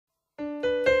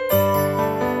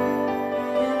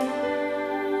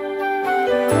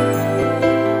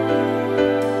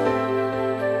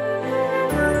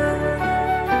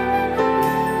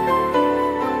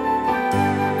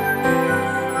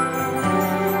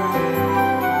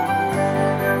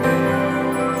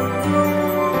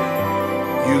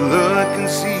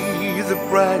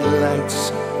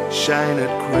shine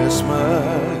at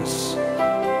Christmas,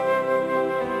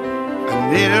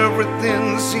 and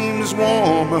everything seems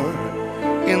warmer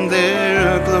in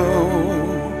their glow.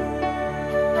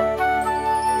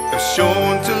 They're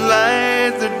shown to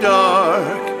light the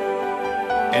dark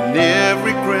in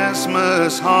every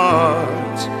Christmas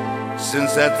heart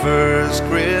since that first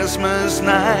Christmas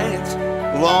night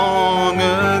long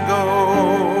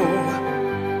ago.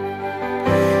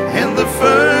 And the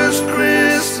first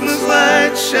Christmas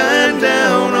light shine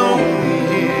down on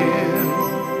him,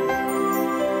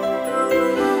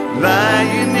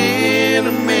 lying in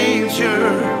a manger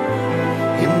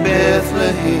in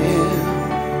Bethlehem.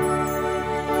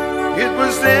 It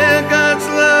was there God's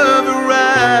love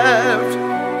arrived,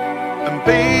 and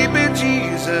baby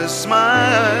Jesus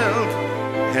smiled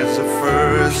as the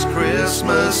first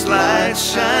Christmas light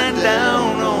shine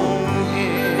down on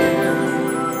him.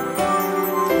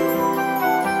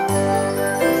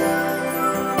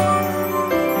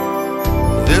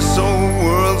 This old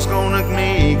world's gonna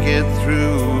make it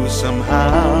through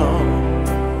somehow,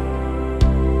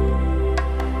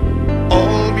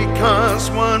 all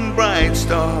because one bright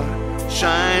star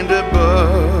shined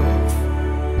above.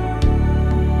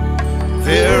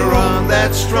 There on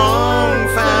that strong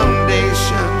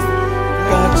foundation,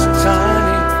 God's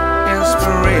tiny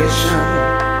inspiration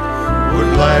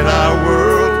would light our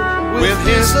world with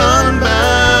his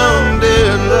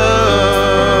unbounded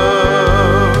love.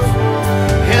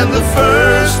 And the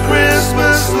first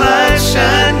Christmas light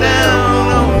shine down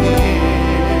on him,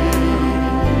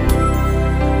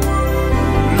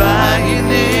 lying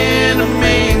in a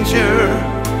manger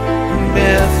in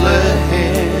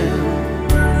Bethlehem.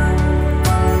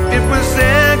 It was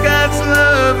there God's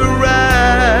love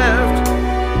arrived,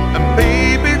 and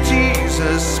baby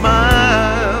Jesus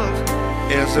smiled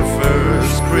as the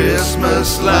first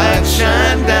Christmas light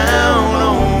shine down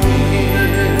on him.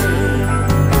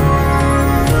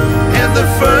 And the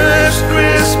first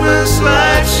Christmas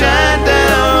light shine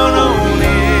down on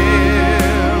him,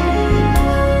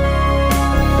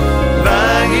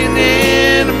 lying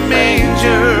in a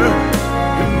manger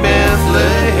in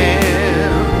Bethlehem.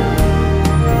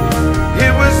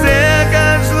 It was there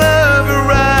God's love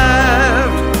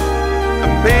arrived,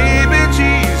 and baby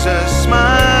Jesus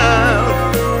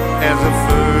smiled as the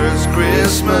first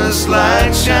Christmas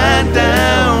light shine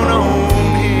down on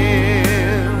him.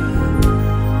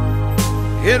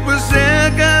 It was there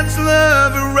God's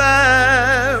love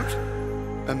arrived,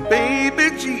 and baby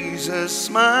Jesus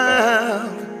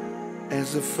smiled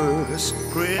as the first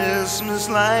Christmas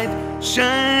light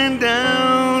shine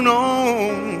down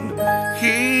on